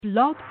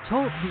Blog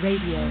Talk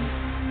Radio.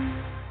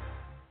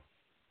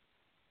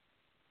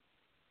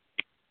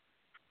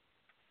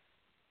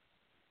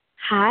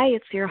 Hi,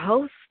 it's your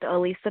host,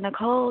 Alisa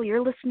Nicole.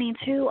 You're listening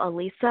to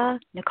Alisa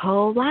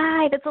Nicole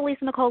Live. It's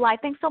Alisa Nicole Live.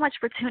 Thanks so much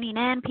for tuning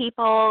in,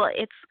 people.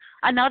 It's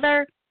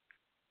another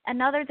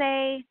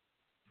day,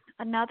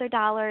 another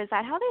dollar. Is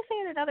that how they say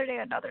it? Another day,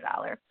 another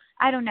dollar.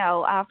 I don't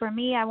know. For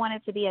me, I want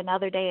it to be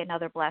another day,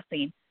 another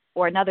blessing,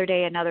 or another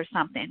day, another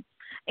something.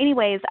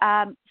 Anyways,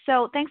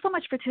 so thanks so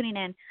much for tuning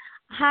in.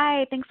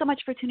 Hi, thanks so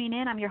much for tuning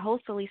in. I'm your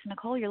host, Alisa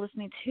Nicole. You're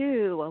listening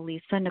to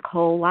Alisa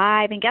Nicole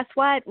Live. And guess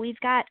what? We've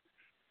got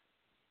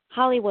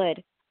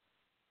Hollywood,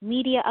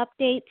 media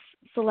updates,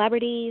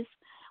 celebrities.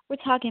 We're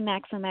talking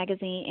Maxim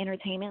magazine,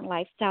 entertainment,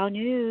 lifestyle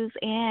news,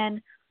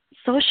 and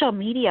social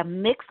media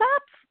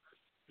mix-ups.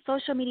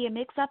 Social media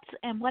mix-ups,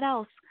 and what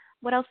else?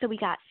 What else do we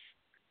got?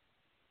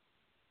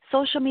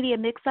 Social media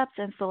mix-ups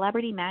and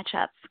celebrity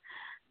matchups.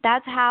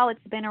 That's how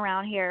it's been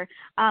around here.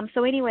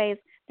 So anyways,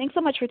 thanks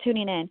so much for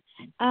tuning in.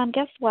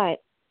 Guess what?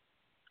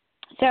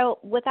 So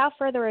without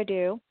further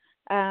ado,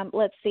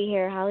 let's see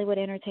here, Hollywood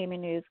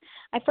entertainment news.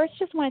 I first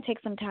just want to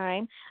take some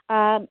time.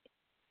 It's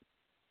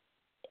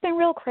been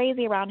real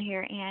crazy around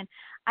here, and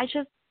I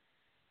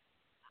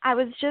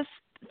was just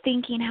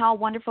thinking how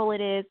wonderful it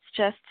is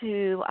just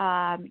to,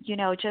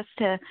 just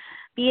to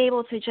be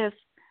able to just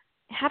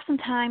have some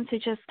time to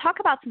just talk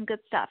about some good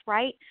stuff,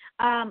 right?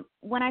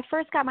 When I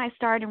first got my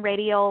start in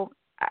radio,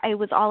 it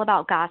was all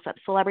about gossip,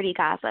 celebrity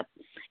gossip.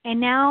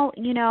 And now,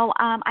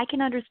 I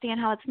can understand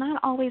how it's not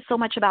always so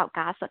much about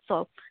gossip.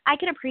 So I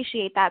can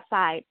appreciate that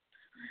side.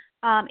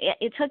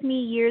 It took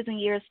me years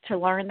and years to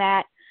learn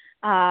that,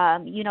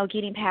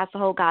 getting past the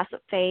whole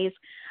gossip phase.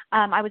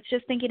 I was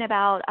just thinking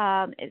about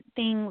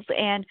things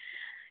and,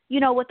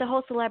 with the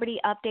whole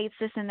celebrity updates,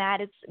 this and that,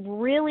 it's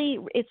really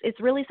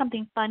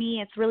something funny.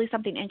 It's really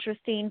something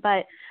interesting.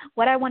 But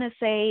what I want to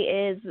say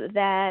is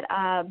that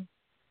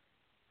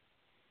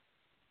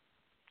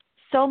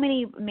so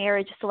many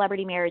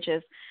celebrity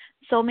marriages,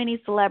 so many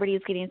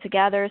celebrities getting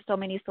together, so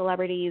many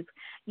celebrities,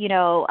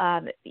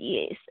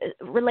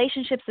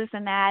 relationships, this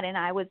and that. And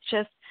I was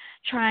just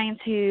trying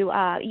to,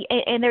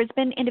 and there's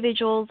been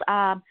individuals,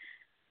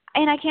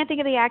 and I can't think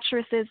of the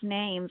actresses'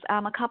 names,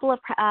 a couple of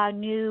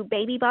new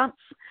baby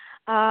bumps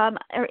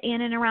are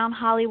in and around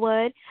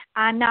Hollywood.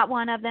 I'm not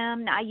one of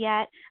them, not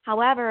yet.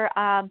 However,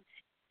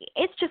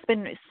 it's just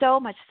been so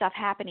much stuff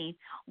happening.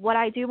 What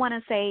I do want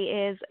to say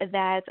is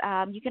that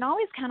you can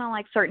always count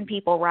on certain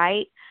people,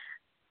 right?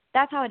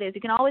 That's how it is.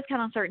 You can always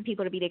count on certain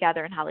people to be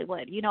together in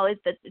Hollywood.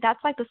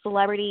 That's like the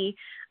celebrity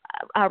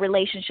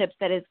relationships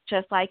that is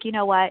just like, you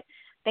know what,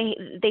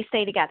 they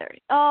stay together.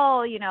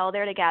 Oh,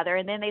 they're together,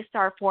 and then they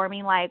start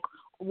forming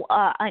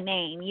a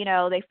name.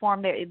 They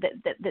form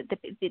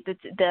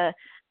the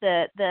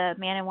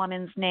man and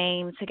woman's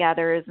name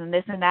together, and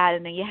this and that,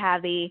 and then you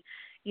have the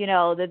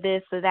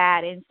this or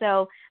that. And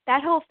so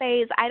that whole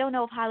phase, I don't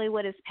know if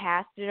Hollywood has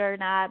passed it or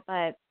not,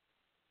 but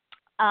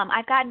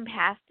I've gotten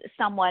past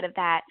somewhat of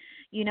that,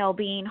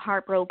 being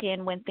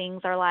heartbroken when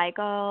things are like,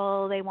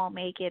 oh, they won't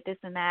make it, this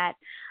and that.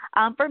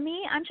 For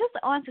me, I'm just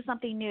on to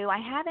something new. I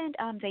haven't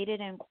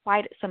dated in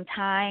quite some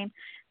time.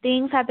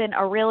 Things have been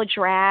a real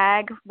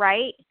drag,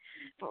 right?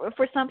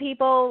 For some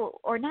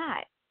people or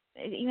not.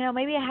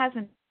 Maybe it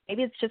hasn't.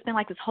 Maybe it's just been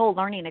this whole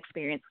learning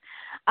experience.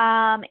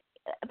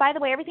 By the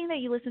way, everything that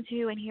you listen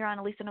to and hear on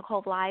Alisa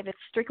Nicole Live, it's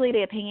strictly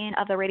the opinion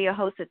of the radio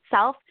host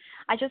itself.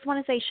 I just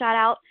want to say shout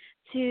out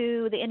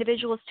to the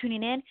individuals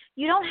tuning in.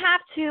 You don't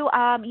have to,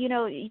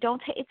 you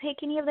don't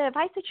take any of the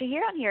advice that you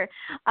hear on here.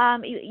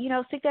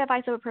 Seek the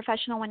advice of a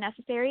professional when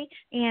necessary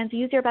and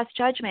use your best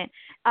judgment.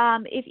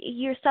 If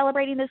you're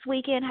celebrating this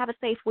weekend, have a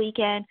safe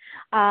weekend.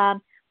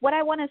 What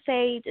I want to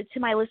say to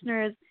my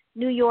listeners,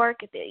 New York,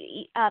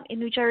 in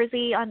New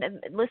Jersey,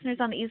 listeners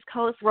on the East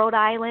Coast, Rhode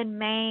Island,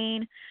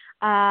 Maine,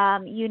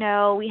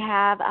 we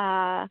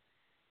have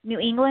New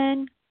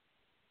England,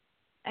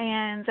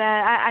 and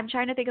I'm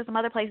trying to think of some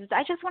other places.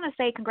 I just want to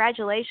say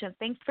congratulations.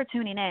 Thanks for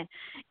tuning in.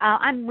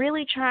 I'm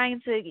really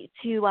trying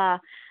to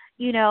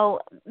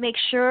make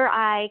sure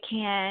I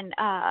can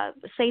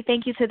say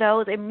thank you to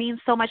those. It means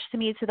so much to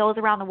me, to those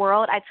around the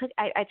world.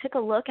 I took a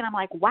look, and I'm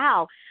like,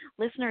 wow,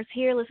 listeners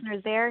here,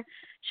 listeners there.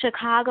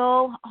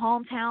 Chicago,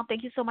 hometown,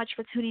 thank you so much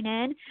for tuning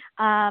in.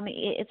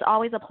 It's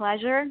always a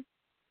pleasure.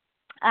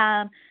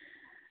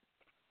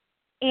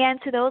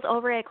 And to those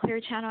over at Clear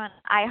Channel and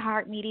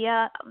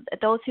iHeartMedia,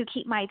 those who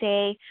keep my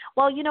day,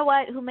 well, you know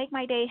what, who make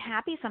my day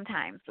happy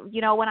sometimes.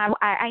 When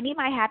I need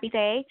my happy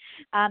day,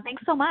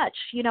 thanks so much,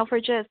 for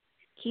just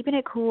keeping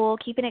it cool,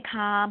 keeping it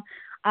calm.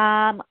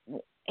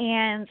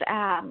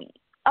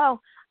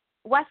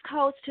 West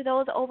Coast, to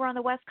those over on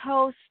the West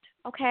Coast,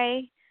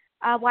 okay,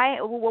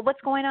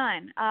 what's going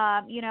on?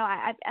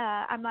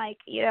 I'm like,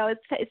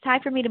 it's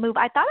time for me to move.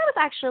 I thought I was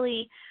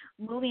actually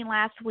moving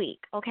last week,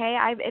 okay?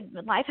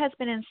 Life has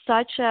been in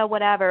such a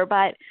whatever,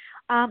 but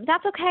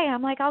that's okay.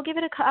 I'm like, I'll give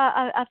it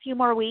a few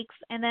more weeks,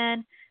 and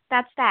then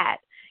that's that.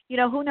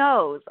 who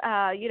knows?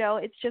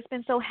 It's just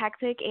been so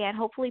hectic, and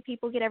hopefully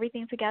people get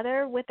everything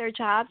together with their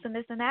jobs and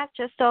this and that,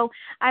 just so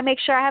I make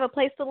sure I have a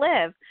place to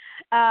live.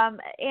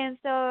 And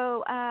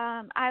so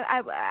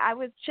I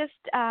was just,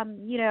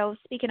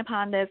 speaking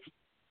upon this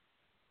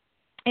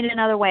in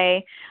another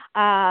way.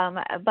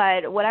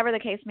 But whatever the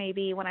case may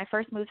be, when I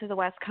first moved to the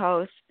West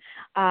Coast,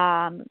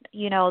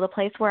 the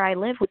place where I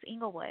lived was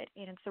Inglewood.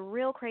 And it's a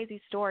real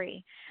crazy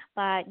story,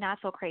 but not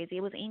so crazy.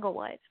 It was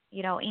Inglewood.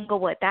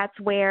 Inglewood. That's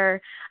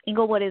where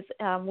Inglewood is,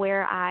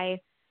 where I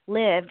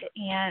lived,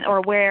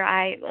 or where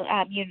I,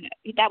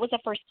 that was the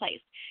first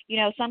place.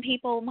 Some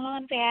people,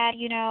 Mom, Dad,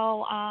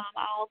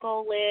 I'll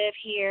go live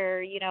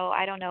here.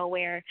 I don't know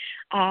where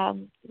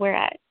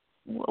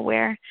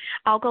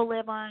I'll go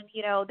live on,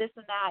 this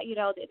and that,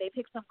 they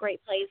pick some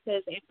great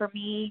places. And for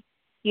me,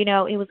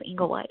 it was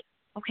Inglewood.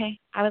 Okay.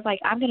 I was like,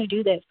 I'm going to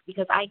do this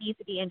because I need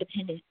to be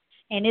independent.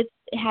 And it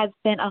has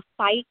been a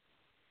fight,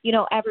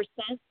 ever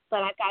since,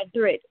 but I've gotten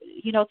through it.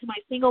 To my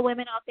single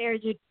women out there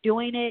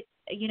doing it,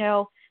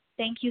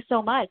 thank you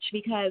so much,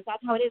 because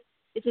that's how it is.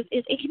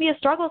 It can be a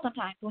struggle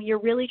sometimes when you're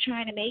really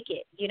trying to make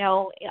it.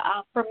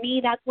 For me,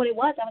 that's what it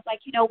was. I was like,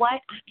 you know what?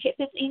 If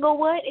it's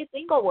Inglewood, it's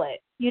Inglewood.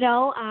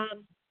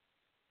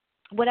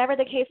 Whatever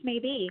the case may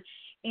be,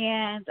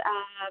 and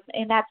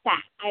that's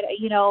that.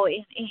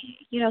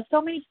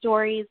 So many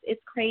stories.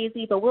 It's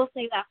crazy, but we'll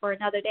save that for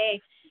another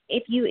day.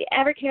 If you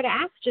ever care to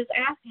ask, just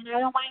ask, and I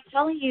don't mind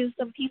telling you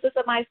some pieces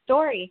of my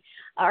story,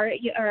 or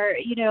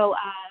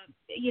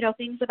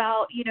things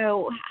about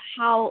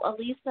how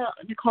Alisa,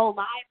 Nicole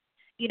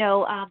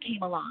Live,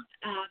 came along.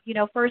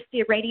 First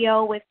the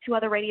radio with 2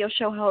 other radio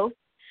show hosts,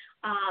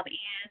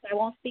 and I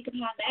won't speak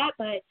upon that,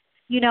 but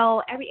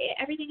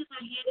everything is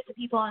not handed to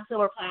people on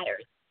silver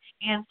platters.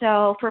 And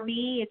so for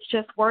me, it's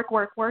just work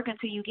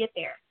until you get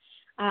there.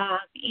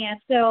 And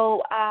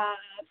so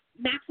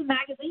Maxim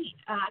Magazine,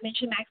 I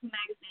mentioned Maxim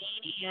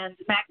Magazine, and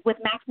with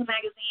Maxim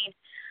Magazine,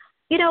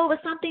 it was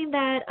something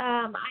that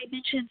I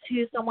mentioned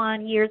to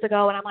someone years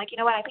ago, and I'm like, you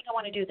know what, I think I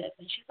want to do this.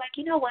 And she's like,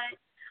 you know what?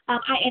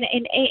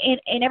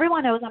 And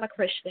everyone knows I'm a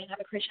Christian. I have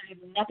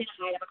nothing to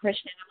hide. I'm a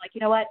Christian. I'm like,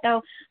 you know what,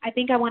 though? I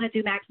think I want to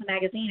do Maxim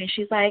Magazine. And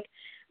she's like,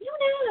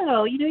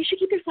 no, you should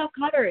keep yourself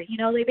covered.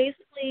 They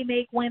basically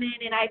make women,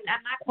 and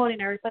I'm not quoting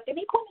her, but they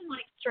make women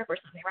like strip or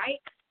something, right?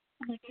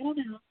 I'm like, I don't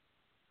know.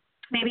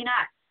 Maybe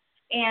not.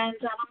 And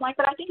I'm like,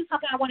 but I think it's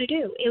something I want to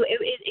do. I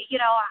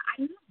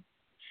don't know.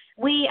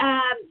 We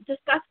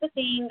discussed this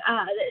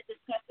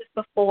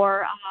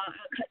before,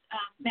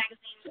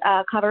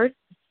 magazine covers.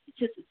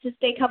 To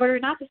stay covered or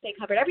not to stay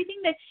covered.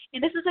 Everything that,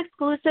 and this is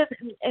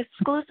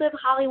exclusive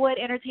Hollywood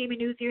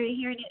entertainment news. You're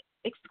hearing it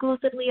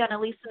exclusively on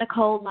Alisa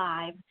Nicole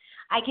Live.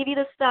 I give you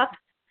the stuff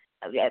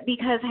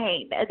because,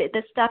 hey,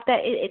 the stuff that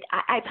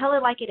I tell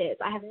it like it is.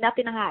 I have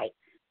nothing to hide.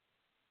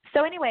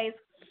 So anyways,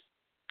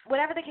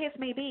 whatever the case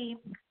may be,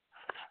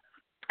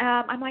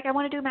 I'm like, I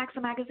want to do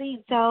Maxim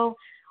Magazine. So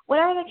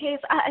whatever the case,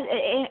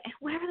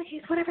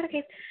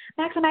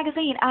 Maxim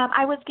Magazine,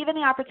 I was given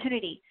the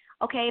opportunity.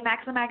 Okay,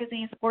 Maxim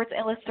Magazine, Sports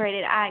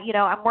Illustrated.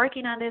 I'm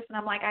working on this, and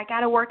I'm like, I got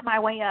to work my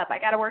way up.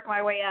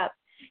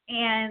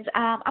 And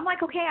I'm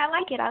like, okay, I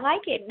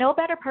like it. No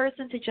better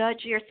person to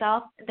judge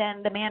yourself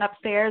than the man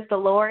upstairs, the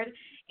Lord,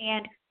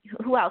 and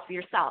who else?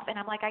 Yourself. And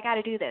I'm like, I got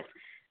to do this.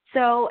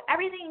 So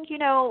everything, in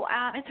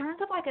terms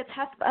of like a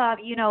test,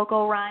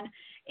 go run,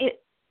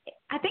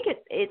 I think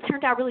it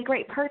turned out really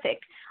great,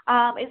 perfect.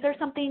 Is there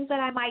some things that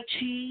I might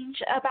change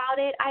about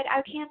it?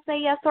 I can't say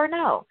yes or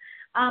no.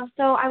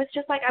 So I was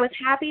just like, I was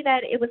happy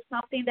that it was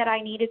something that I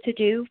needed to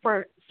do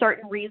for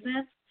certain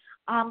reasons.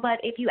 But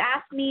if you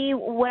ask me,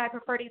 would I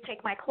prefer to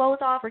take my clothes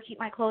off or keep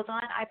my clothes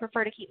on? I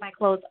prefer to keep my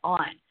clothes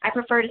on. I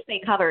prefer to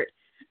stay covered.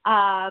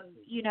 I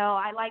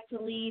like to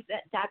leave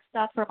that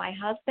stuff for my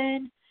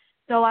husband.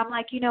 So I'm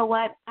like, you know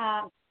what?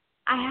 I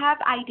have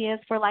ideas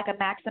for like a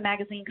Maxim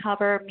Magazine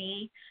cover,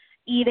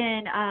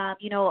 even, a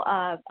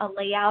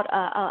layout,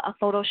 a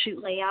photo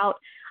shoot layout.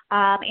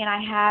 And I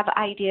have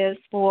ideas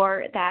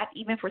for that,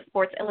 even for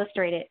Sports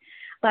Illustrated.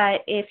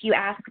 But if you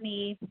ask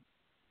me,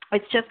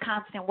 it's just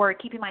constant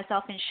work, keeping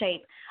myself in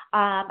shape.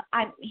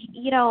 I'm,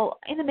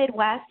 in the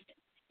Midwest,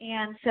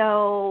 and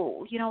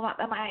so,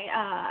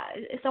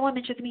 someone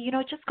mentioned to me,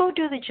 just go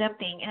do the gym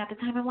thing. And at the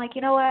time, I'm like,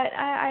 you know what,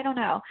 I don't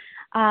know.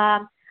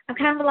 I'm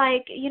kind of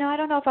like, I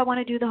don't know if I want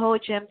to do the whole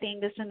gym thing,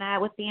 this and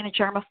that, with being a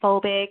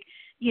germophobic.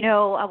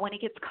 When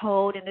it gets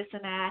cold and this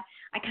and that,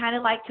 I kind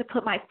of like to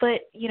put my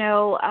foot,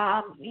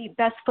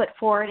 best foot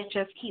forward and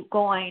just keep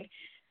going.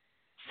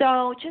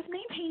 So just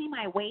maintaining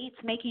my weights,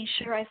 making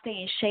sure I stay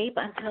in shape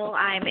until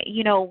I'm,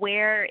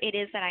 where it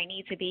is that I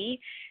need to be.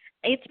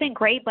 It's been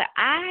great, but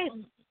I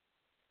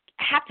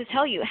have to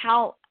tell you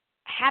how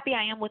happy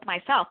I am with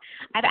myself.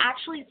 I've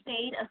actually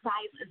stayed a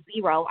size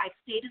 0. I've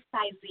stayed a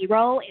size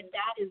 0, and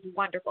that is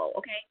wonderful,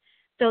 okay?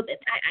 So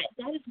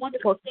that is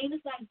wonderful. Staying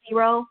a size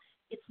 0,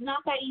 it's not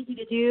that easy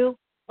to do,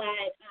 but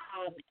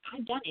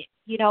I've done it,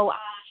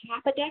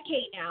 half a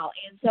decade now,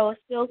 and so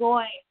it's still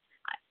going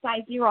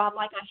size 0. I'm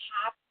like, I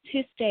have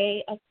to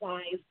stay a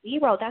size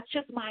 0. That's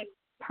just my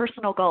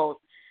personal goals.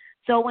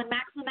 So when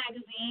Maxim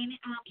magazine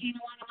came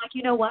along, I'm like,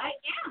 you know what?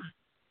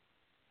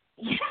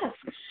 Yeah, yes,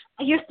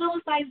 you're still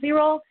a size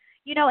 0,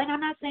 you know. And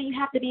I'm not saying you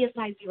have to be a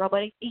size 0,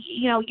 but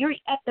you know, you're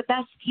at the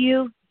best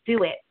you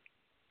do it.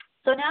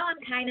 So now I'm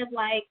kind of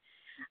like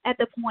at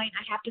the point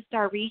I have to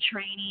start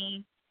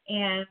retraining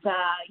and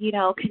you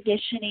know,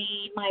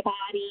 conditioning my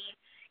body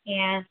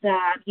and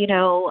you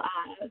know,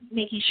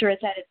 making sure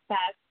it's at its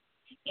best,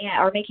 and,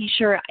 or making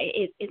sure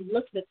it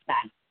looks its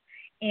best.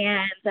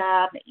 And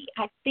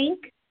I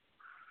think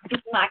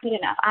it's not good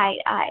enough.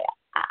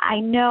 I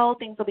know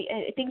things will be,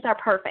 things are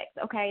perfect.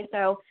 Okay,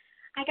 so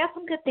I got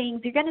some good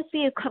things. You're going to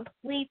see a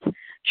complete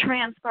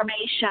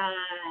transformation.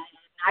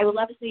 I would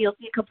love to see you'll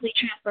see a complete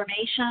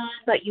transformation,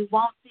 but you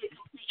won't see a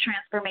complete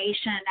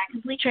transformation. That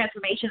complete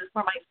transformation is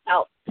for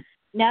myself.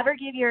 Never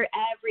give your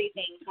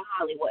everything to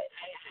Hollywood.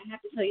 I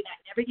have to tell you that.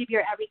 Never give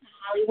your everything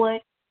to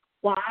Hollywood.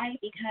 Why?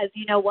 Because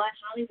you know what?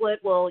 Hollywood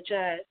will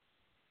just,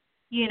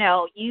 you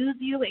know, use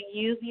you and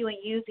use you and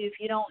use you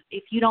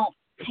if you don't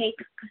take,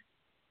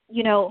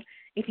 you know,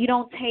 if you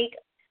don't take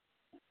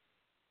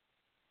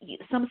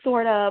some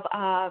sort of,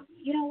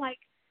 you know, like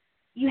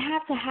you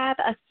have to have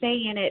a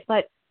say in it.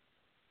 But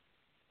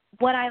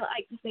what I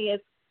like to say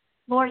is,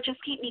 Lord,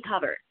 just keep me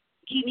covered.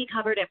 Keep me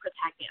covered and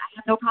protected. I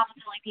have no problem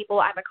telling people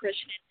I'm a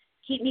Christian.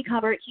 Keep me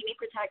covered, keep me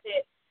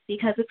protected,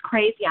 because it's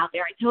crazy out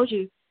there. I told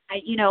you,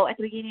 you know, at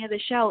the beginning of the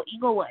show,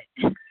 Inglewood,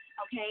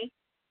 okay?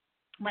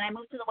 When I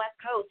moved to the West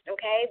Coast,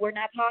 okay? We're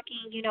not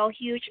talking, you know,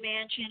 huge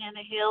mansion in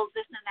the hills,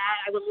 this and that.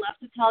 I would love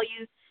to tell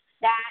you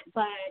that,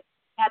 but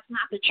that's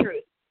not the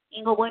truth.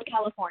 Inglewood,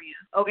 California,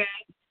 okay?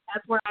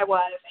 That's where I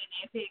was. And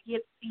if it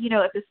gets, you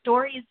know, if the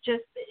story is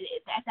just,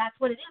 that's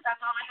what it is, that's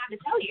all I have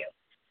to tell you.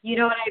 You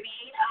know what I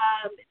mean?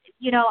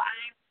 You know,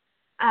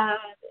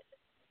 I've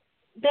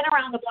been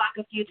around the block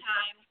a few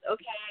times,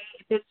 okay?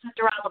 Been sent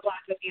around the block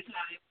a few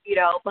times, you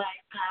know, but,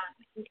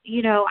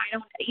 you know, I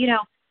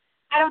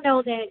don't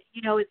know that,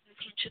 you know, it's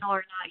intentional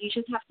or not. You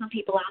just have some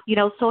people out, you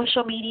know,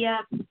 social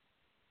media.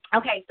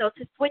 Okay, so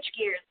to switch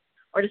gears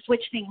or to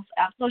switch things,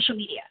 social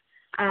media,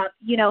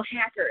 you know,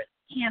 hackers,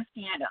 can't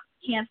stand them.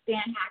 Can't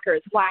stand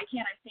hackers. Why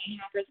can't I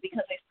stand hackers?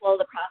 Because they slow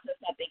the process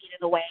up. They get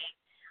in the way.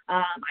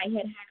 I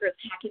had hackers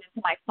hacking into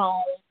my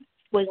phone,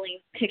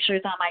 squiggling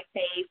pictures on my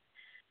face,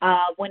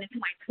 went into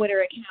my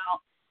Twitter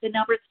account. The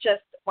numbers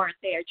just weren't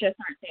there, just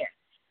aren't there.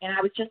 And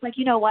I was just like,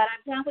 you know what?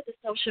 I'm done with the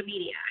social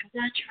media. I'm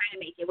done trying to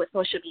make it with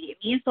social media.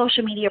 Me and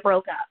social media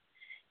broke up.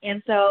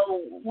 And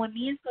so when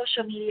me and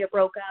social media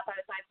broke up, I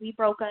was like, we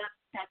broke up,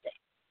 that's it.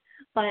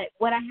 But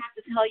what I have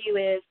to tell you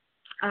is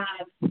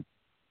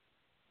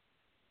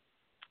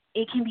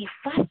it can be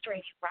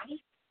frustrating,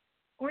 right?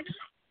 Or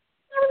not.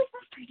 Not really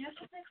frustrating. I was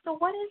just like, so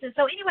what is it?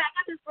 So anyway, I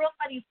got this real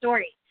funny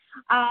story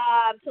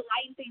to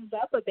lighten things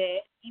up a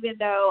bit, even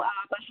though,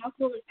 but how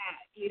cool is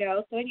that, you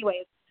know? So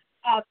anyways,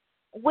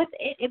 with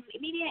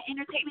media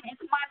entertainment, and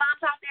to my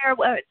moms out there,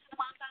 to the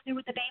moms out there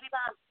with the baby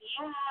bumps,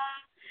 yeah,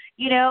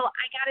 you know,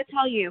 I got to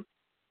tell you,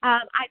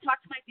 I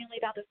talk to my family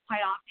about this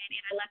quite often,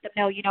 and I let them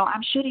know, you know,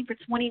 I'm shooting for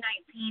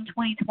 2019,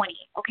 2020,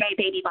 okay,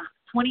 baby bumps,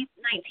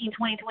 2019,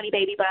 2020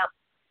 baby bumps,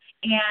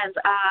 and,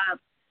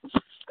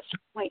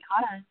 wait,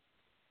 hold on,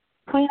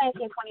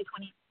 2019,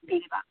 2020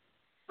 baby bumps.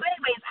 So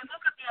anyways, I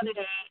woke up the other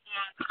day,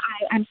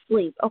 and I'm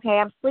asleep, okay,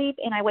 I'm asleep,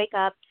 and I wake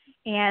up,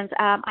 and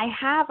I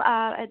have,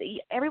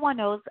 everyone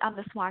knows I'm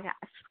the SWAT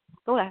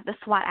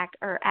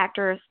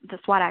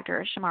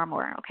actor, Shamar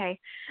Moore, okay?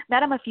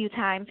 Met him a few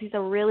times. He's a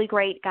really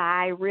great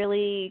guy,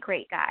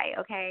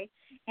 okay?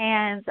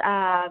 And,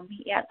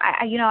 yeah,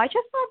 you know, I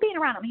just love being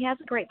around him. He has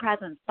a great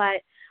presence,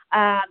 but,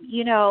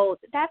 you know,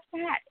 that's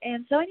that.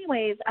 And so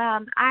anyways,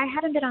 I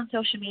haven't been on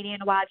social media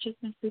in a while. I've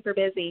just been super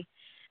busy.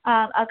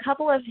 A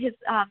couple of his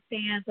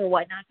fans or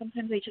whatnot,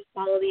 sometimes they just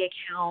follow the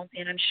account,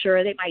 and I'm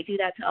sure they might do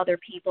that to other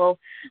people,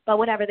 but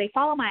whatever, they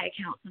follow my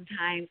account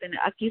sometimes, and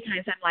a few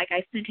times I'm like,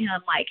 I sent him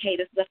like, hey,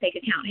 this is a fake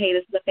account, hey,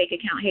 this is a fake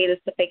account, hey, this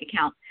is a fake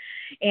account,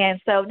 and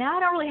so now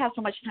I don't really have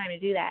so much time to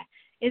do that.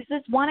 It's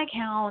this one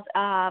account,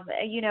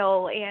 you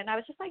know, and I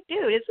was just like,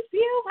 dude, is this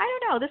you? I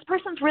don't know. This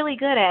person's really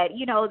good at,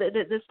 you know,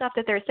 the stuff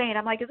that they're saying.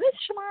 I'm like, is this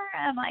Shamar?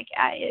 I'm like,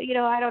 you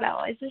know, I don't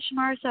know. Is this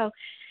Shamar? So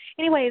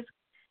anyways,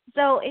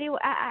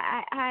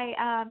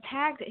 I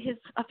tagged his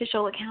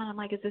official account. I'm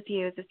like, is this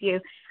you? Is this you?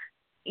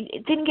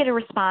 It didn't get a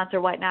response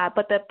or whatnot,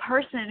 but the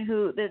person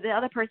the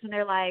other person,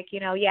 they're like, you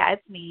know, yeah,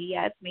 it's me.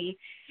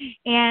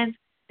 And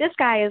this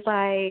guy is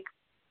like,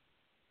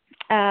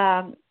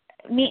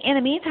 in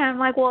the meantime, I'm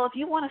like, well, if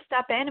you want to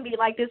step in and be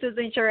like, this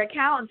isn't your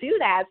account, do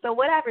that. So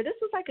whatever. This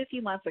was like a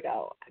few months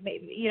ago,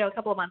 maybe, you know, a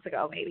couple of months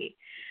ago, maybe.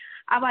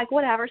 I'm like,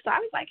 whatever. So I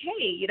was like,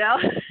 hey, you know.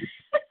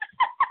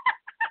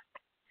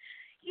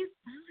 He's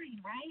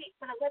fine, right?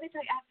 But let me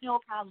tell you, I have no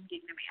problem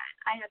getting a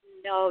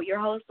man. Your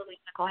host,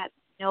 Nicole, has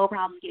no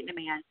problem getting a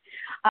man.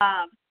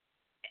 I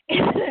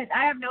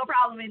have no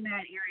problem in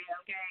that area,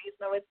 okay?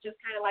 So it's just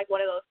kind of like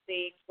one of those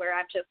things where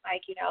I'm just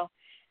like, you know,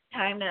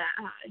 time to,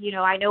 you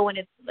know, I know when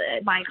it's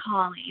my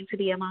calling to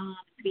be a mom,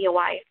 to be a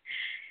wife.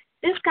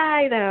 This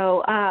guy,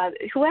 though,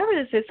 whoever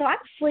this is, so I'm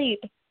asleep,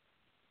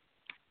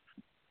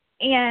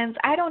 And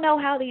I don't know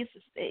how they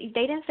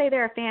didn't say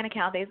they're a fan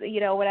account, they,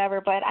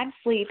 whatever, but I'm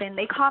sleeping.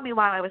 They called me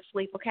while I was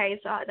asleep, okay?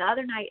 So the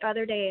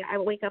other day, I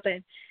would wake up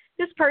and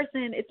this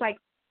person, it's like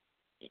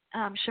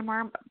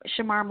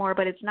Shamar Moore,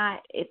 but it's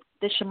not, it's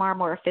the Shamar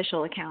Moore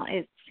official account.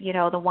 It's,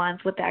 the ones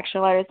with the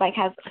extra letters, like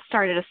has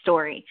started a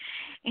story.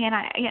 And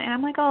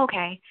I'm like, oh,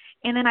 okay.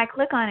 And then I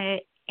click on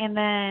it, and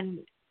then,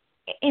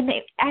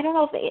 I don't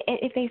know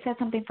if they said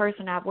something first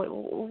or not.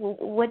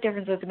 What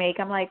difference does it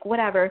make? I'm like,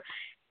 whatever.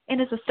 And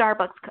it's a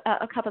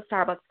cup of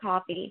Starbucks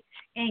coffee.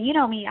 And you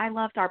know me, I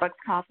love Starbucks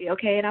coffee,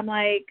 okay? And I'm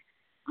like,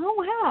 oh,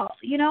 wow.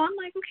 I'm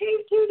like,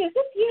 okay, dude, is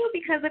this you?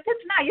 Because if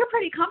it's not, you're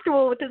pretty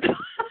comfortable with this,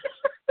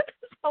 with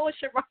this whole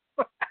Shamar.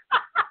 I'm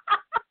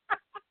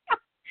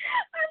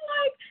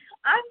like,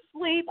 I'm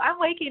asleep, I'm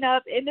waking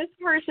up, and this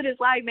person is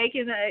like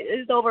picking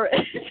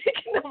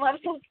them up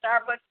some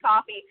Starbucks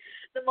coffee.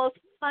 The most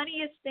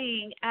funniest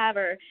thing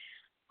ever.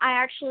 I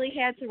actually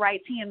had to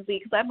write TMZ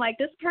because I'm like,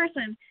 this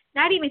person,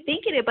 not even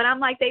thinking it, but I'm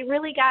like, they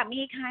really got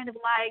me kind of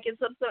like in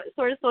some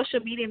sort of social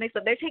media mix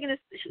up. They're taking this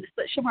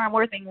Shamar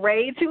Moore thing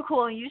way too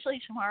cool. And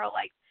usually Shamar will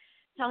like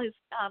tell his,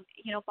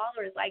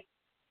 followers, like,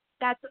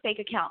 that's a fake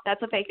account.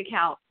 That's a fake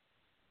account.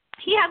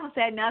 He hasn't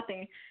said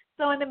nothing.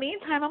 So in the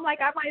meantime, I'm like,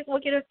 I might as well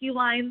get a few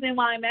lines in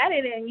while I'm at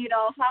it and,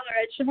 holler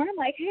at Shamar. I'm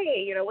like,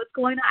 hey, what's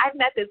going on? I've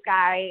met this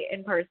guy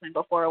in person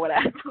before or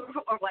whatever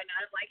or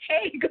whatnot. I'm like,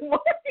 hey, good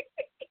morning.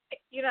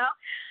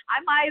 I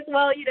might as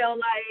well,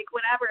 like,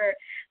 whatever.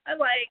 I'm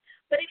like,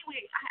 but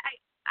anyway,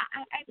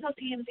 I tell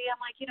TMZ,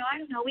 I'm like, I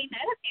don't know, we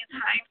met a few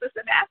times, this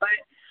and that, but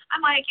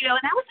I'm like, and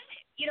that was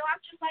it.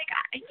 I'm just like,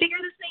 I figure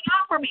this thing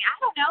out for me. I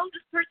don't know.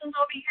 This person's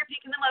over here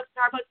picking them up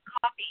Starbucks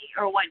coffee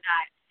or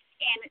whatnot.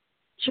 And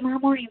Shamar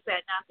Moore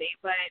said nothing,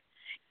 but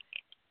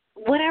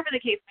whatever the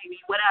case may be,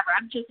 whatever.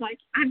 I'm just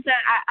like, I'm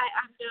done.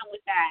 I'm done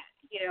with that,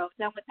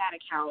 done with that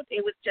account.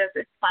 It was just,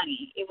 it's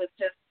funny. It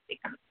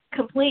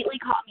completely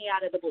caught me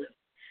out of the blue.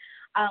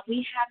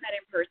 We have met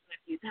in person a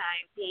few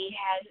times. He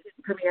had his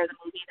premiere of the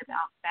movie The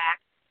Bounce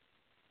Back,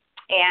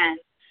 and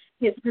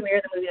his premiere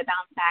of the movie The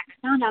Bounce Back, I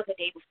found out the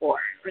day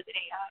before, or the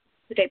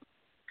day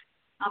before.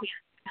 I'll be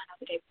honest, I found out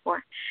the day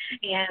before.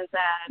 And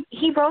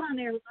he wrote on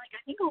there, it was like, I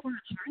think over in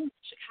Harlem,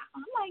 Chicago.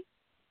 I'm like,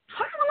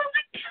 Harlem? I'm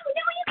like,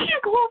 no, you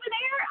can't go over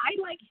there. I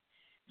like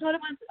told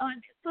him on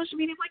social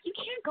media, I'm like, you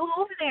can't go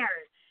over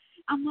there.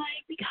 I'm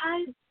like,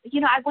 because,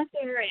 I went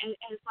there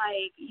as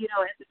like,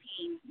 as a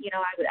teen,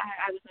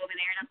 I was over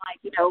there, and I'm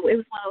like, it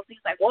was one of those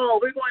things like, whoa,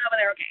 we're going over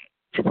there, okay.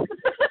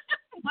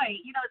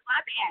 Like, it's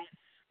not bad,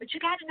 but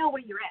you got to know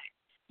where you're at.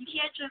 You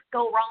can't just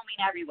go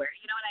roaming everywhere,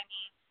 you know what I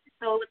mean?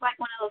 So it was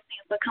like one of those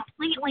things, but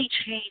completely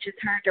changed and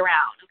turned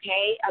around,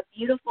 okay? A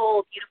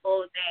beautiful,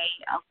 beautiful day,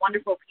 a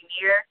wonderful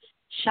premiere.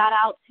 Shout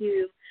out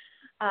to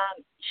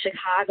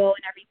Chicago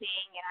and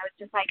everything, and I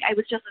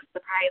was just as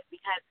surprised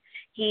because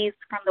he's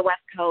from the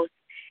West Coast,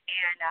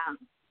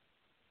 and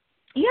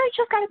you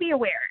just got to be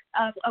aware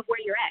of where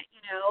you're at.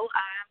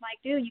 I'm like,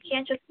 dude, you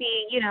can't just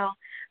be,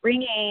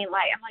 bringing,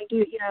 like, I'm like,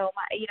 dude, him,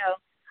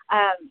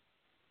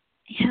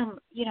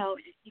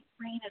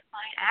 bringing a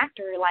fine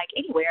actor like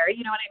anywhere,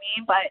 you know what I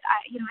mean? But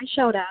I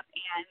showed up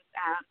and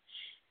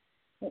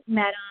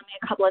met him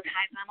a couple of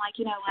times, and I'm like,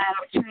 what? I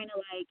was trying to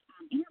like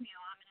interview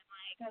him, and I'm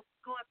like,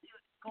 go up to him.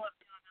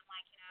 I'm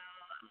like,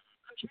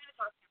 I'm trying to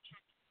talk to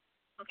him.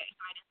 Okay,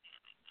 so I didn't say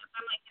that. So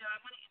I'm like, I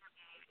want to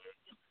interview you.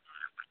 This and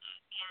that or whatnot.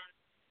 And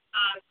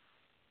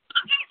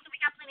okay, so we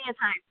got plenty of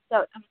time.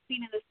 So I'm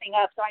speeding this thing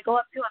up. So I go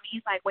up to him.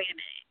 He's like, wait a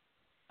minute.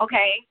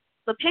 Okay,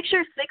 so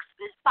picture 5'9",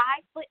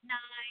 5'11",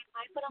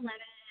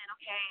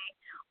 okay,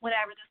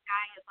 whatever this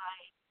guy is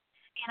like.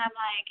 And I'm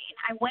like, and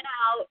I went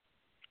out,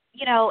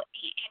 and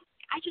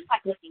I just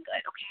like looking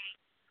good, okay?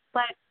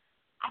 But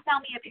I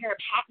found me a pair of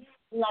patent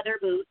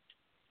leather boots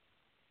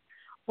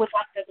with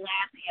like the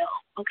glass heel,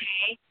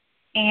 okay?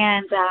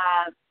 And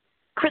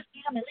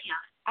Christina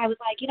Milian, I was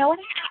like, you know what?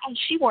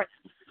 She wore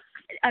them.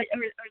 Or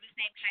the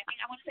same kind.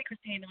 I want to say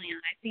Christina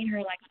Milian. I've seen her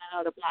like on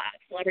another blog,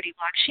 celebrity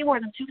blog. She wore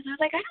them too, because I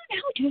was like, I don't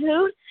know,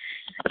 dude.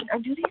 Or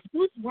do these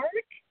boots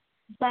work?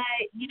 But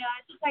I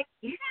was just like,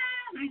 yeah.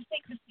 I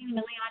think Christina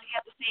Milian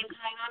had the same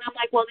kind on. I'm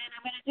like, well, then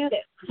I'm gonna do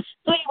this.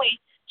 So anyway,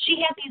 she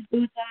had these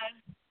boots on,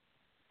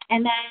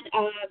 and then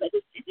it's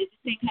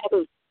the same kind of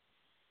boots.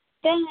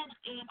 Then I'm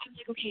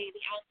like, okay,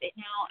 the outfit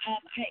now.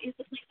 It's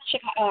a place in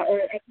Chicago,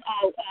 or a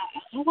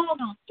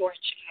well-known store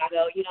in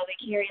Chicago. They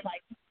carry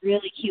like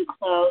really cute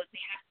clothes.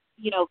 They have,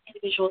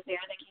 individuals there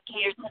that can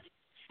cater to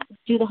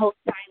do the whole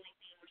styling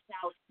thing or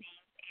stylist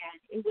thing, and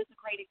it was a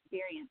great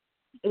experience.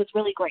 It was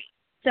really great.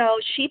 So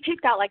she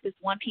picked out like this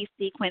one-piece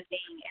sequin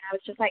thing, and I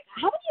was just like,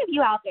 how many of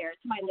you out there,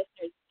 to my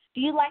listeners, do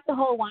you like the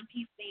whole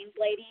one-piece things,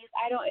 ladies?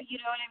 I don't, you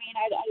know what I mean?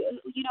 I don't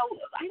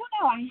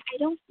know. I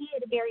don't see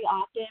it very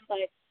often,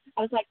 but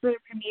I was like, for the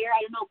premiere,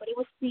 I don't know, but it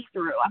was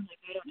see-through. I'm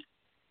like, I don't know.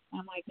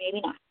 I'm like,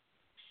 maybe not.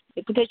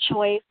 It's a good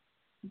choice,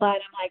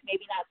 but I'm like,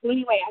 maybe not. So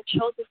anyway, I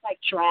chose this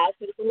like dress.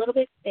 It was a little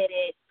bit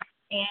fitted,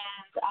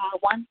 and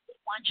one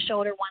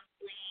shoulder, one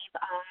sleeve,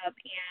 and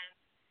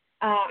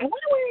I want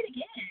to wear it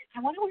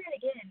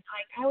again.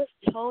 Like, I was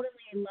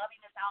totally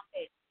loving this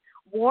outfit.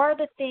 wore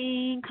the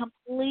thing,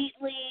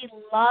 completely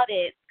love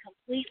it,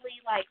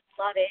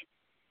 love it.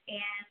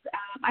 And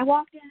I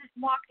walked in,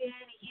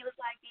 and he was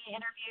like being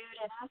interviewed,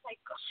 and I was like,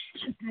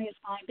 gosh, this guy is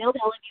fine. Bill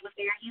Bellamy was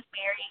there. He's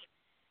married,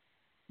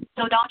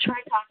 so don't try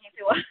talking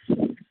to us.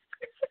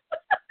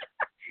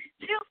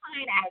 Two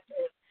fine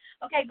actors,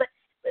 okay, but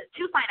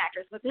two fine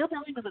actors, but Bill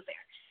Bellamy was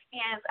there,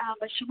 and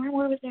but Shamar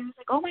Moore was there. I was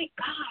like, oh my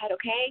God,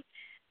 okay.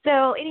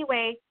 So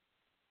anyway,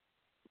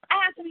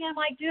 I asked him, I'm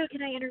like, dude,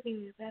 can I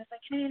interview you? I was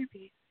like, can I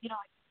interview you? You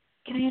know, like,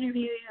 can I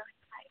interview you?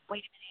 Like,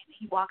 wait a minute. And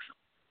he walks.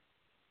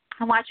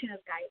 I'm watching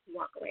this guy as he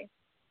walk away.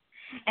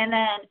 And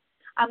then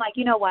I'm like,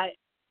 you know what?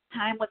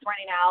 Time was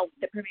running out.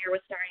 The premiere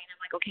was starting. I'm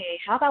like, okay,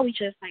 how about we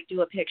just, like,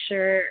 do a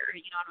picture or,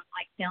 you know,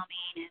 like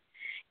filming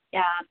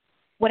and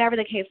whatever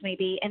the case may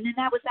be. And then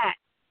that was that.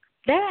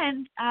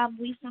 Then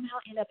we somehow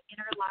end up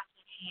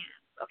interlocking hands.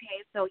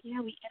 Okay, so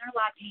yeah, we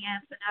interlocked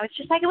hands, and it was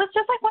just like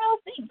one of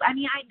those things. I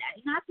mean,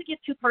 not to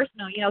get too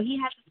personal, you know, he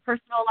has his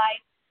personal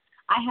life,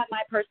 I have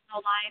my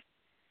personal life.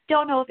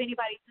 Don't know if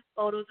anybody took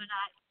photos or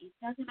not. It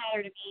doesn't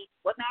matter to me.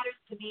 What matters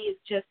to me is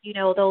just, you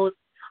know, those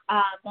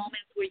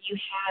moments where you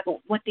have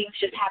when things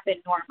just happen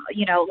normal,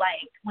 you know,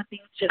 like when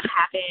things just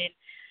happen,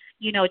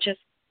 you know,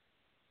 just,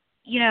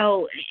 you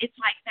know, it's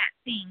like that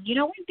thing, you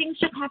know, when things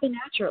just happen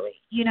naturally.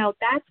 You know,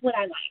 that's what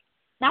I like.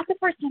 Not the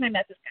first time I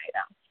met this guy,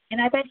 though. And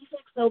I bet he's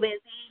like so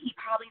busy, he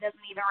probably doesn't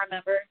even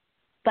remember.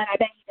 But I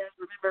bet he does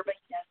remember, but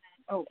he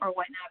doesn't, or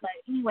whatnot. But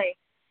anyway,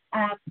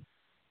 I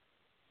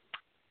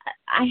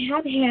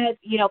have had,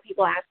 you know,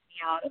 people ask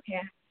me out.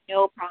 Okay, I have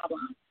no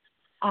problem,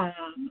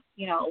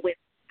 you know, with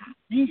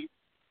men.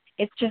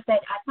 It's just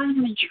that I find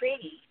him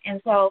intriguing. And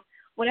so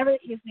whatever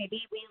the case may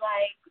be, we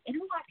like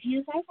interlocked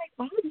hands. I was like,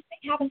 wow, this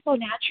thing happens so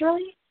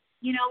naturally.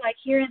 You know, like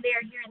here and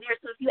there.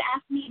 So if you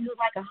ask me who's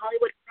like a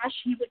Hollywood crush,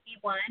 he would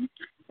be one,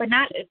 but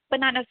not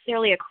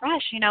necessarily a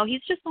crush. You know,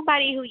 he's just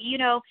somebody who, you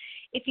know,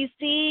 if you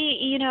see,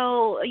 you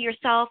know,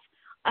 yourself,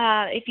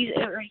 if you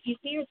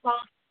see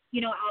yourself,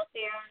 you know, out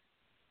there,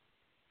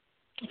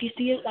 if you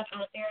see yourself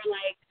out there,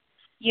 like,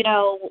 you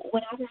know,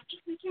 whatever. I'm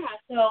just like, yeah.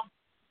 So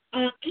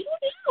I don't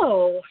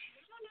know.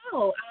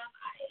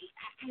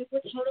 I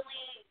would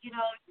totally, you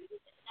know,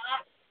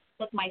 not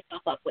look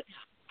myself up with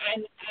him.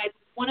 I'm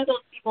one of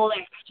those people that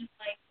I just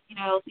like, you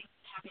know, things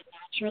happen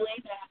naturally,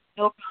 but I have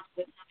no problem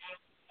with him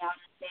asking me out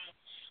and saying,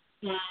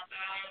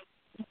 I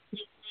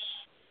completely,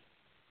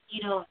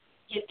 you know,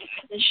 get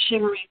the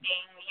shivery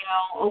thing, you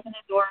know, open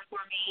the door for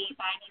me,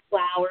 buy me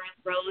flowers,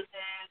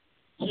 roses,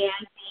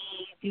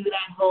 candy, do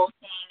that whole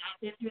thing.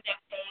 I've been through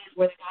that phase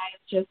where the guys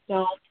just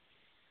don't,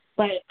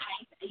 but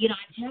I've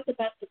had the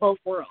best of both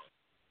worlds,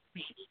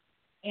 maybe.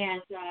 And,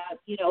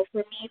 you know,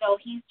 for me,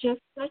 though, he's just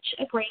such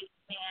a great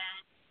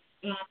man.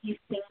 He's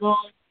single.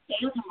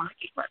 Stay on the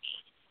market for me.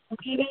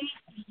 Okay, baby?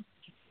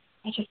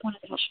 I just want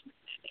to touch you,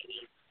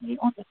 baby. Stay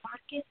on the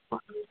market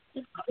for me.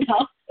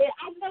 No,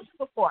 I've met him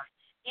before.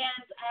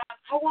 And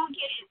I won't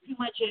get too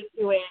much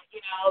into it, you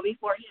know,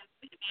 before his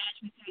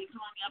management team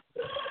calling me up.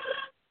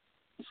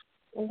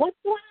 What's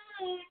going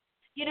on?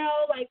 You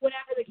know, like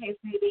whatever the case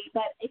may be.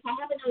 But if I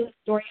have another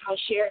story,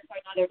 I'll share it for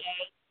another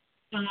day.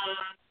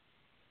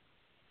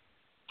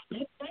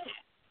 That's that.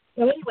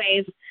 So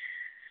anyways,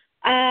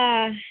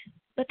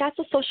 but that's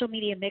a social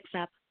media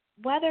mix-up.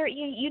 Whether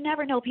you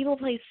never know, people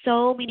play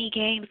so many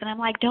games, and I'm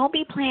like, don't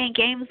be playing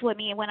games with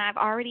me when I've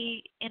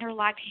already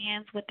interlocked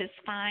hands with this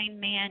fine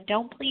man.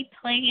 Don't be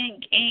playing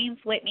games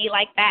with me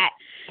like that.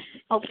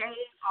 Okay,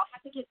 I'll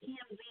have to get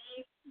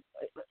TMZ,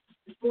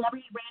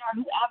 Celebrity Radar,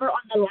 whoever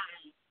on the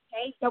line.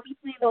 Okay, don't be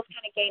playing those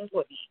kind of games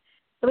with me.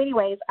 So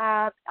anyways,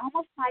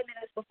 almost 5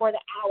 minutes before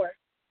the hour.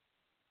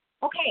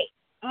 Okay,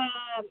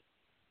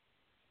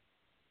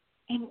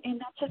 and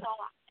that's just all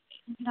I'm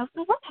saying. You know,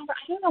 so whatever.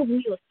 I don't know who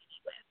you'll see me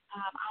with.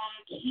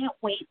 I can't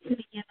wait to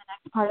begin the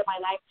next part of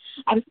my life.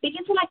 I was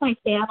speaking to like my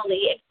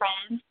family and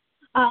friends.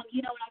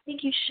 You know, and I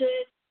think you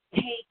should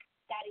take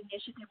that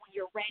initiative when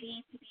you're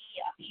ready to be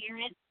a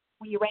parent,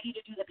 when you're ready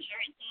to do the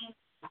parenting.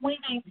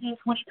 2019,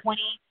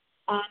 2020.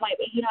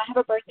 You know, I have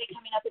a birthday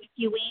coming up in a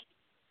few weeks.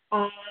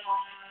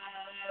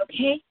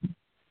 Okay.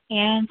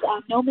 And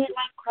no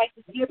midlife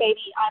crisis here,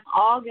 baby. I'm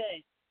all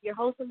good. Your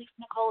host, Alisa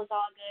Nicole, is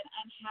all good.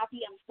 I'm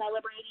happy. I'm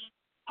celebrating.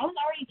 I was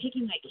already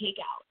picking my cake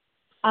out.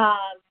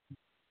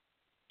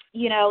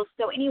 You know,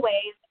 so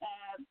anyways,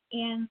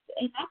 and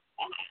that's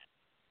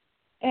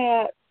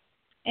that.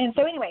 And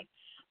so anyway,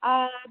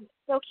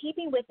 so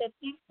keeping with it,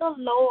 thank the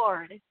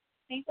Lord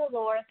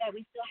that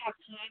we still have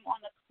time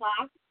on the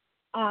clock.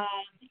 And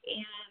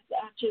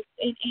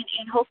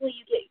hopefully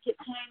you get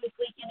time this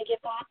weekend to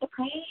give God the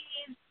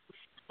praise.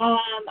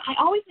 I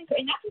always think,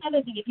 and that's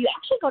another thing, if you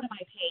actually go to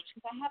my page,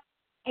 because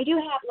I do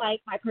have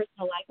like my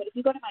personal life, but if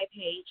you go to my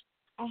page,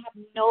 I have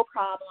no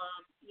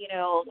problem, you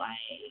know,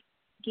 like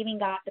giving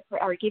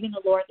giving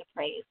the Lord the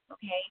praise,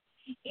 okay?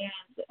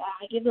 And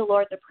I give the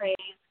Lord the praise,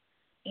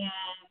 and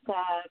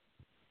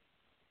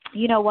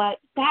you know what?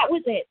 That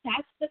was it.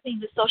 That's the thing,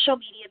 the social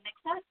media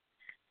mix-up.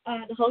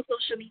 the whole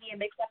social media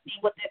mix-up thing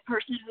with the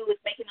person who was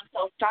making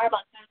themselves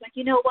Starbucks. And I was like,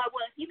 you know what?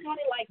 Well, if you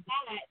got it like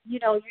that,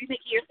 you're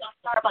making yourself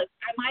Starbucks.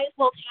 I might as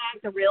well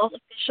tag the real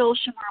official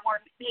Shamar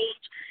Morton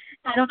page.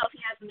 I don't know if he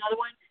has another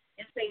one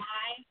and say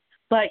hi,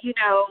 but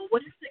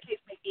whatever the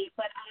case may be.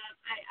 But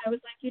I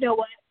was like, you know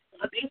what?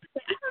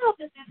 Basically, I don't know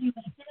if this is you,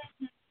 but if it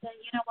isn't, then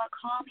you know what?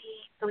 Call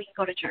me so we can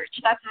go to church.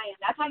 That's how I am.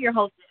 That's how your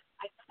host is.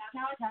 That's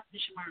how I talk to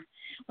Shamar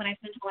when I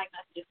send him like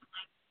messages. I'm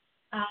like,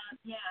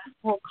 yeah,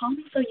 well, call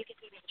me so you can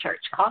see me in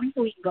church. Call me so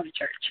we can go to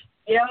church.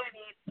 You know what I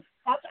mean?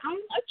 I'm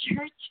a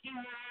church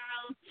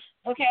girl,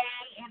 okay?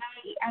 And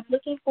I'm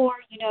looking for,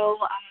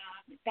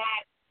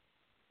 that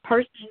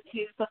person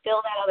to fulfill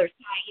that other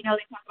side. They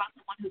talk about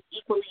someone who's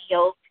equally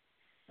yoked,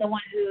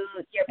 someone who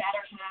you're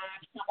better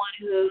half, someone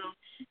who,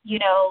 you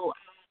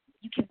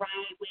can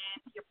ride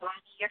with, your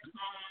body, your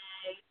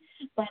Clyde.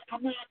 But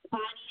I'm not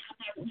Bonnie, I'm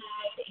not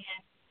Clyde,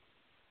 and,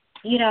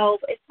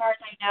 as far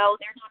as I know,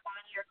 they're not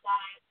Bonnie or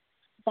Clyde.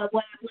 But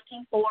what I'm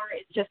looking for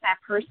is just that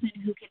person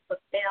who can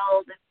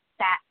fulfill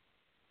that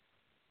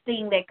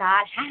thing that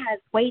God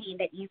has waiting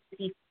that needs to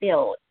be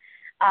filled.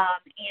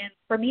 And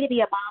for me to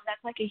be a mom,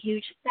 that's like a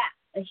huge step,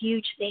 a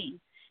huge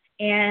thing.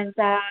 And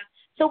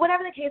so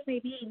whatever the case may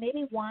be,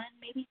 maybe one,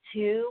 maybe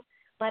two,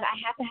 but I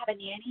have to have a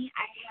nanny.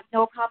 I have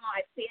no problem.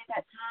 I've seen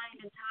that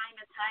time and time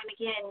and time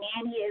again.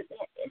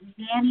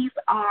 Nannies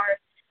are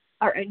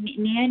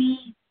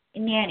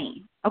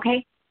nanny,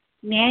 okay?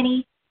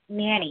 Nanny,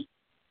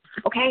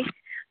 okay?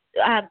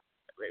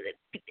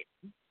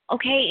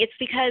 Okay, it's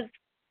because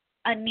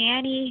a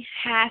nanny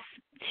has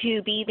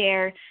to be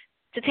there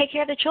to take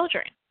care of the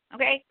children,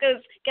 okay?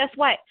 Because guess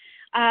what?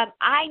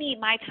 I need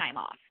my time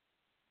off.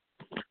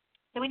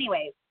 So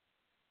anyways,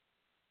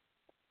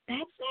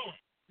 that's it.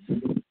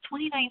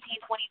 2019,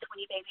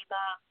 2020, baby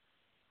bump.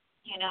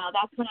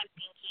 That's what I'm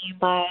thinking.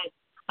 But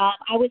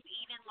I was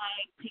even,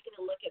 taking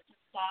a look at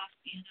some stuff,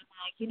 and I'm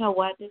like, you know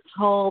what? This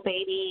whole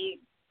baby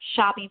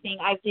shopping thing,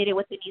 I did it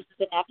with the nieces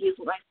and nephews,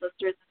 with my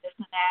sisters, and this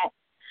and that.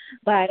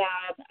 But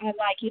I'm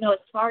like, as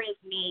far as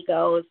me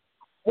goes,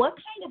 what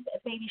kind of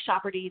baby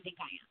shopper do you think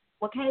I am?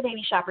 What kind of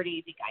baby shopper do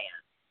you think I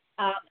am?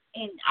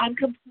 And I'm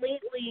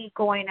completely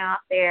going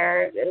out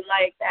there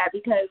like that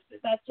because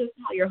that's just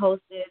how your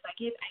host is. I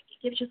give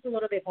just a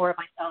little bit more of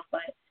myself,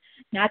 but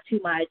not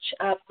too much.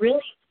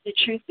 Really, the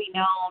truth be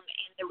known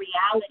and the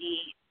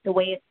reality, the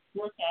way it's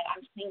looked at,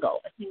 I'm single,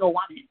 a single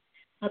woman,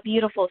 a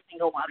beautiful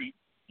single woman.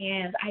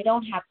 And I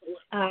don't have to,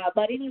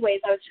 but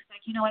anyways, I was just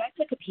like, you know what, I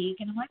took a peek,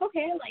 and I'm like,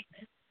 okay, I like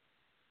this.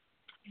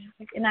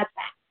 And that's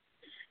that.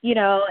 And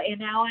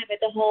now I'm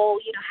at the whole,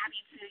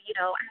 having to,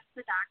 ask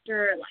the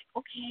doctor, like,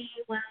 okay,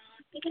 well,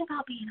 thinking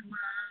about being a mom,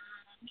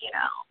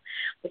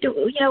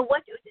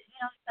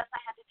 stuff I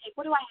have to take.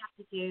 What do I have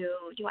to do?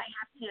 Do I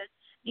have to,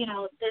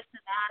 this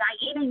and that? I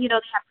even, they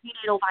have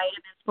prenatal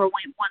vitamins for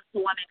once the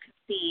woman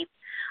conceives.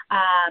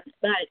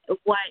 But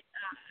what,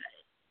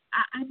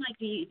 I'm like,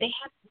 they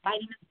have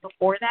vitamins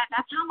before that?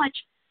 That's how much,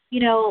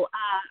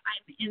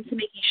 I'm into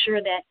making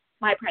sure that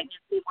my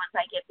pregnancy, once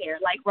I get there,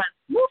 runs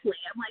smoothly.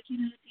 I'm like, do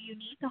you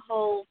need the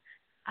whole,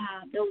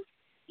 those,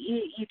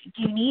 do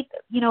you need,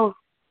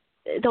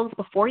 those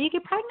before you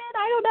get pregnant?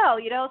 I don't know,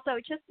 so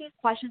it's just these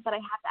questions that I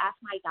have to ask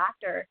my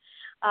doctor,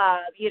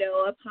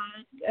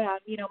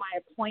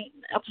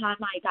 upon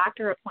my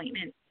doctor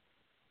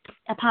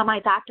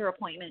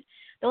appointment.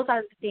 Those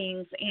are the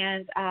things,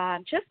 and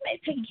just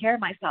taking care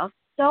of myself.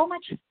 So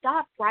much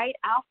stuff right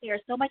out there,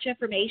 so much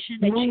information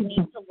that you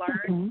need to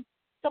learn,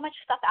 so much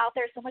stuff out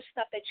there, so much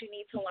stuff that you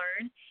need to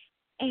learn,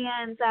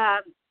 and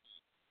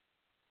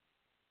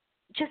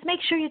just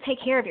make sure you take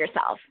care of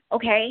yourself,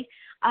 okay?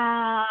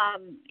 The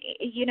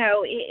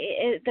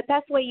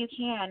best way you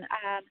can.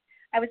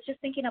 I was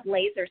just thinking of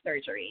laser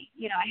surgery.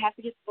 I have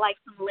to get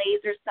some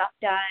laser stuff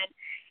done,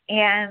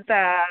 and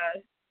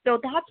so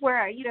that's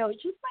where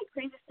just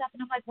crazy stuff.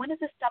 And I'm like, when is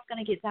this stuff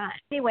going to get done?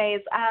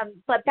 Anyways,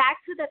 but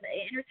back to the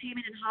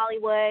entertainment in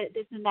Hollywood,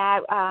 this and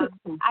that.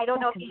 I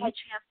don't know if you had a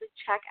chance to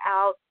check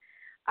out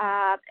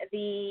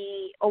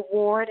the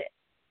award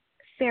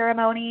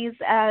ceremonies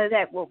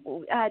that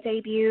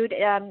debuted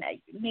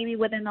maybe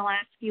within the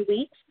last few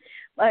weeks,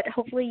 but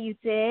hopefully you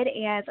did,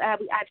 and I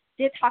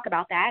did talk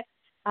about that.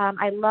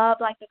 I love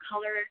the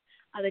color,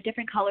 the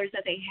different colors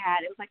that they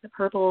had. It was the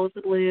purples,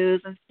 the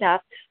blues, and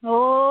stuff.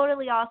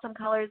 Totally awesome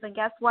colors. And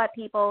guess what,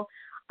 people?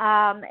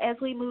 As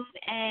we move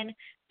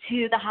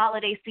into the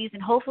holiday season,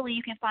 hopefully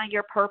you can find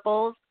your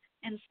purples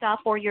and stuff,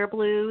 or your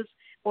blues,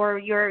 or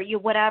your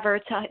whatever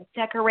to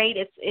decorate.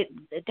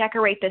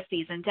 Decorate this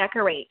season.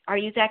 Decorate. Are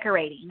you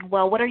decorating?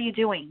 Well, what are you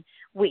doing?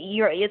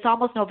 It's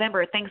almost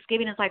November.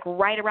 Thanksgiving is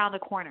right around the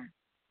corner.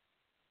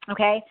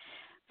 Okay.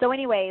 So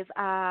anyways,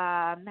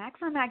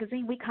 Maxim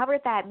magazine, we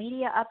covered that.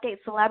 Media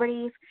update,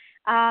 celebrities.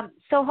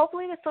 So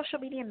hopefully the social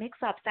media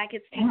mix-ups, that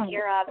gets taken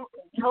care of.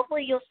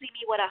 Hopefully you'll see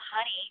me with a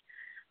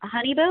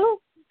honey boo.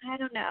 I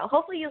don't know.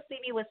 Hopefully you'll see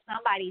me with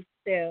somebody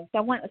soon,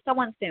 someone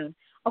soon.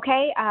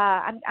 Okay,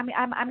 I'm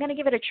going to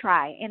give it a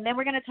try, and then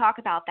we're going to talk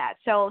about that.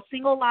 So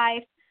single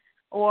life,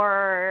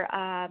 or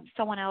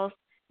someone else,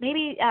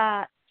 maybe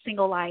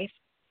single life.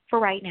 for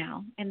right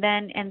now. And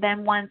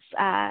then once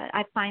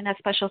I find that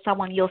special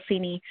someone, you'll see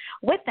me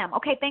with them.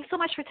 Okay, thanks so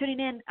much for tuning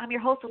in. I'm your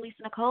host,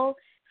 Alisa Nicole,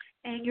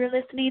 and you're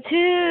listening to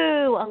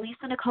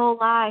Alisa Nicole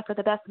Live for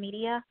the best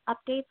media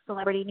updates,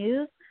 celebrity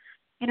news,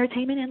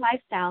 entertainment, and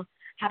lifestyle.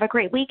 Have a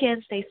great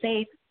weekend. Stay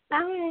safe.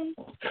 Bye.